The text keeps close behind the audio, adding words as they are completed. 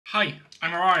Hi,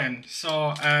 I'm Orion.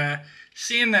 So,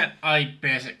 seeing that I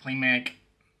basically make,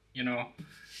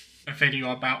 a video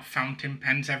about fountain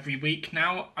pens every week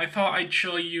now, I thought I'd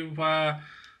show you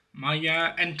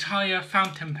my entire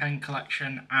fountain pen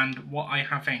collection and what I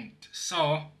have inked.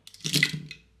 So,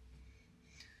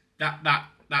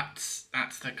 that's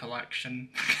the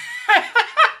collection.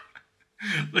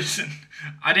 Listen,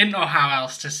 I didn't know how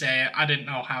else to say it. I didn't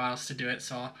know how else to do it,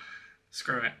 so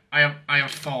screw it. I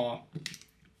have four.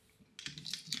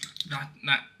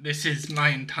 This is my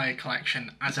entire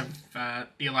collection as of the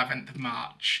 11th of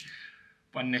March,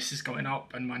 when this is going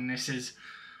up and when this is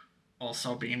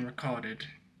also being recorded.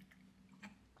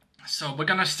 So we're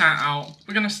gonna start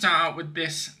out with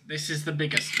this. This is the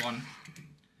biggest one.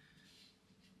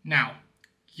 Now,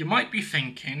 you might be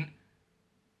thinking,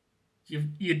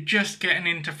 you're just getting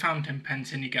into fountain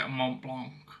pens and you get a Mont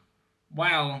Blanc.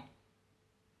 Well,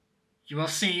 you will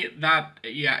see that,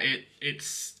 yeah,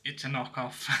 it's a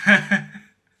knockoff.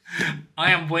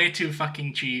 I am way too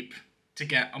fucking cheap to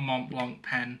get a Mont Blanc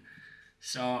pen.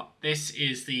 So this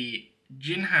is the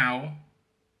Jinhao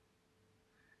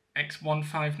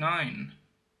X159,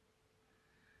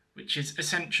 which is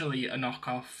essentially a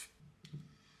knockoff.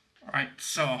 Alright,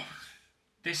 so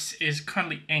this is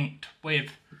currently inked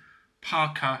with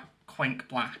Parker Quink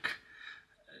Black.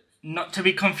 Not to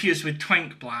be confused with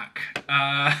Twink Black.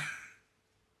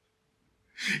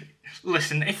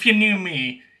 Listen, if you knew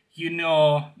me, you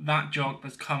know that joke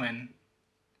was coming.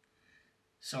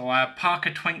 So, Parker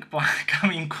Twink Black,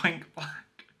 Quink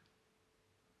Black.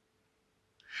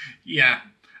 Yeah,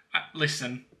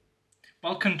 listen,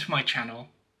 welcome to my channel.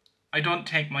 I don't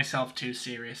take myself too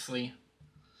seriously.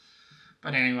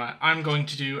 But anyway, I'm going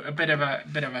to do a bit of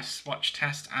a swatch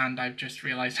test, and I've just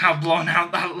realised how blown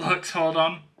out that looks. Hold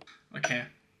on. Okay.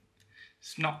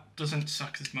 Doesn't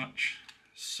suck as much.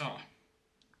 So.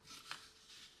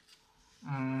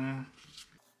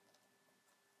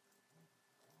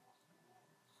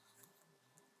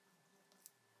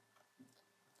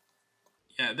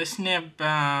 Yeah, this nib,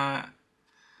 I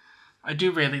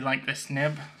do really like this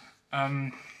nib.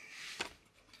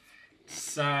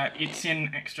 It's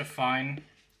in extra fine,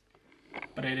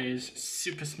 but it is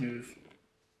super smooth.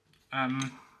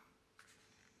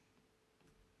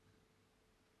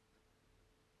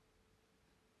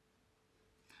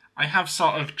 I have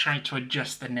sort of tried to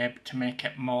adjust the nib to make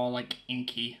it more like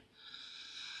inky.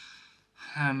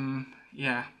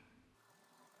 Yeah.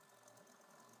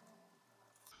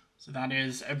 So that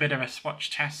is a bit of a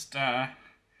swatch test. Now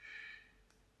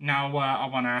I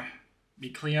want to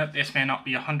be clear, this may not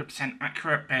be 100%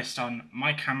 accurate based on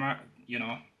my camera. You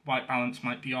know, white balance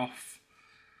might be off,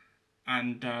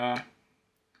 and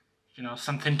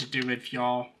something to do with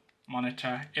your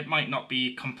monitor. It might not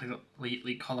be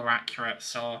completely color accurate,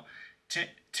 so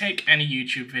take any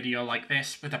YouTube video like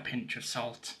this with a pinch of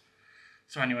salt.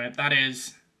 So anyway, that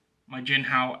is my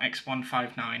Jinhao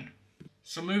X159.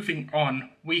 So moving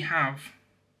on, we have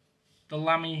the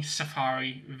Lamy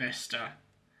Safari Vista.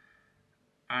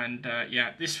 And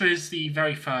yeah, this was the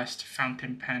very first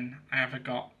fountain pen I ever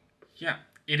got. Yeah,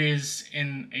 it is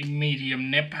in a medium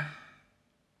nib.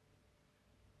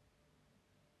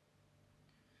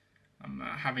 I'm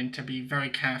having to be very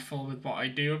careful with what I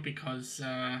do because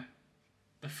the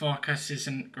focus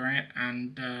isn't great,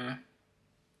 and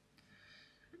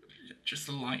just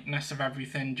the lightness of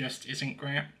everything just isn't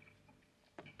great.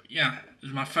 But yeah, it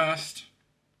was my first.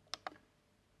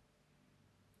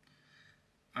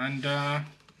 And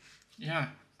yeah,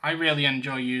 I really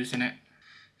enjoy using it.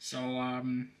 So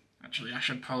actually I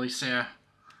should probably say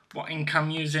what ink I'm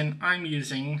using. I'm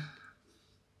using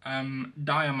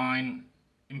Diamine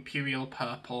Imperial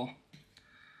Purple.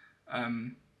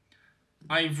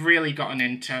 I've really gotten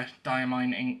into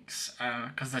Diamine inks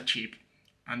because they're cheap,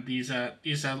 and these are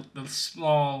the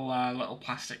small little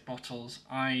plastic bottles.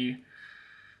 I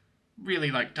really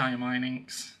like Diamine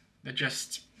inks. They're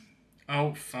just,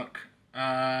 oh fuck.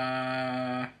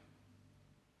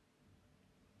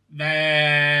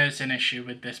 There's an issue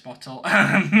with this bottle.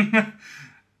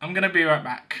 I'm gonna be right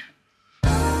back.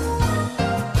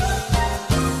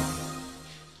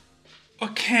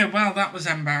 Okay, well, that was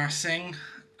embarrassing.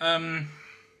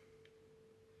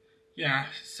 Yeah,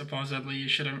 supposedly you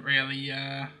shouldn't really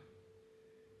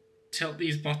tilt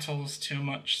these bottles too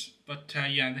much, but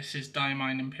yeah, this is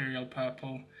Diamine Imperial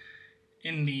Purple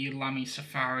in the Lamy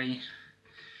Safari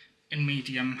in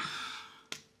medium.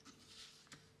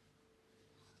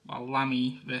 Well,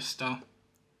 Lamy Vista.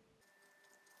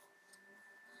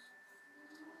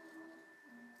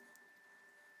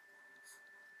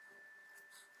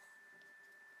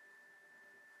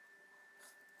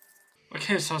 Okay,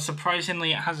 Okay, so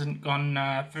surprisingly it hasn't gone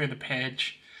through the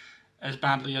page as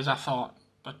badly as I thought,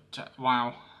 but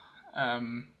wow.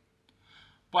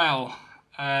 Well,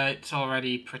 it's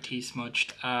already pretty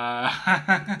smudged.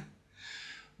 Well,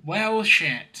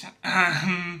 shit.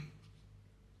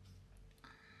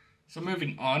 So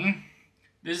moving on,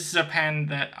 this is a pen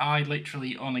that I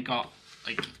literally only got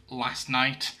like last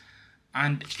night,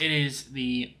 and it is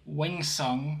the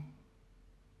Wingsung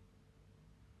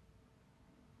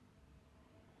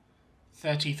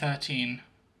 3013.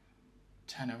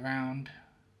 Turn around.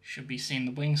 Should be seeing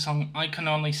the Wingsung. I can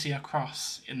only see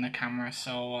across in the camera,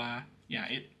 so yeah,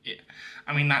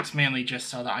 I mean, that's mainly just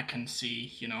so that I can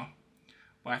see, you know,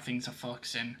 where things are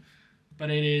focusing. But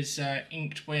it is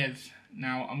inked with.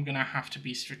 Now I'm gonna have to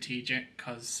be strategic,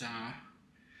 because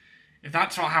if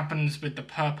that's what happens with the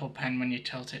purple pen when you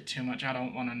tilt it too much, I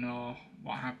don't want to know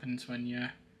what happens when you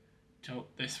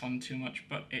tilt this one too much.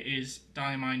 But it is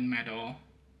Diamond Meadow,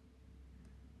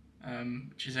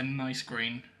 which is a nice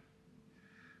green.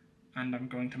 And I'm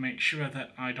going to make sure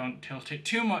that I don't tilt it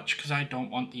too much, because I don't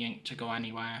want the ink to go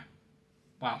anywhere.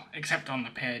 Well, except on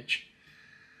the page.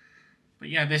 But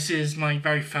yeah, this is my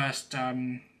very first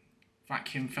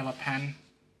vacuum filler pen.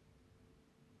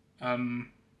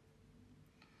 And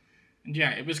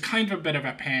yeah, it was kind of a bit of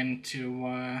a pain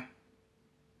to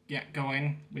get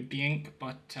going with the ink,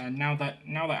 but now that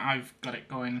I've got it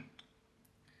going,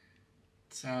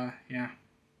 it's yeah.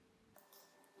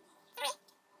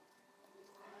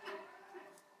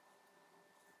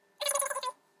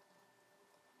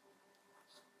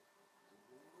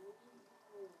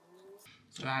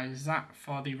 So that is that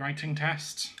for the writing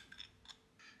test.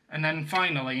 And then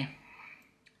finally,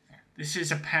 this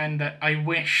is a pen that I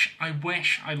wish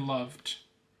I loved.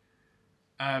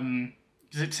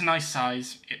 Because it's a nice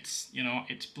size. It's, you know,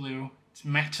 it's blue, it's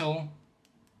metal,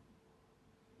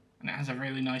 and it has a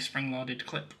really nice spring-loaded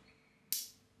clip.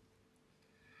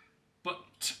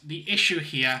 But the issue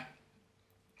here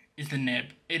is the nib.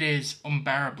 It is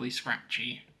unbearably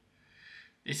scratchy.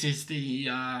 This is the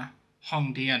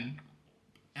Hongdian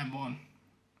M1.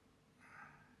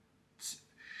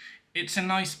 It's a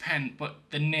nice pen, but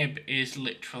the nib is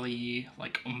literally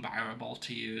like unbearable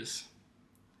to use.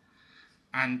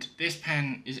 And this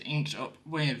pen is inked up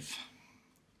with,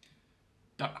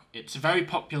 it's a very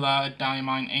popular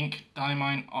diamine ink,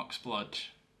 Diamine Oxblood.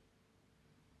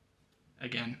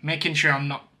 Again, making sure I'm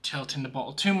not tilting the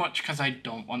bottle too much, because I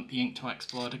don't want the ink to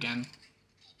explode again.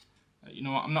 You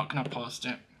know what, I'm not going to post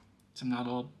it. It's another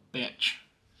little bitch.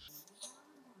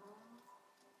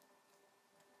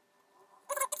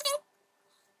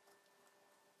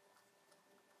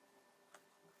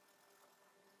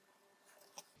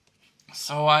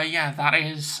 So yeah, that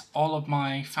is all of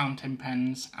my fountain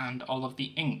pens and all of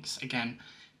the inks. Again,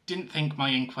 didn't think my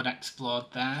ink would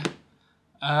explode there.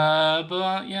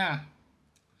 But yeah.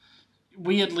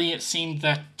 Weirdly, it seemed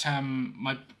that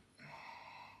my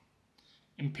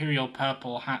Imperial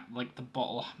Purple had, like, the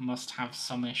bottle must have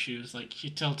some issues. Like, you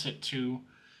tilt it too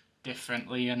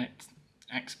differently and it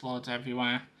explodes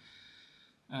everywhere.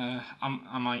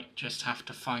 I might just have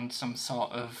to find some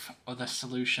sort of other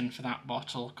solution for that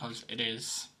bottle, because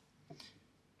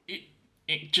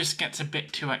it just gets a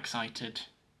bit too excited.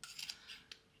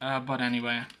 But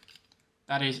anyway,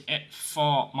 that is it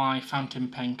for my fountain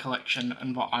pen collection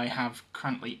and what I have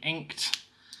currently inked.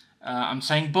 I'm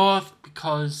saying both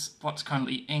because what's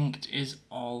currently inked is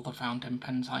all the fountain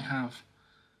pens I have.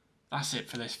 That's it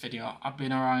for this video. I've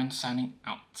been Orion, signing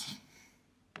out.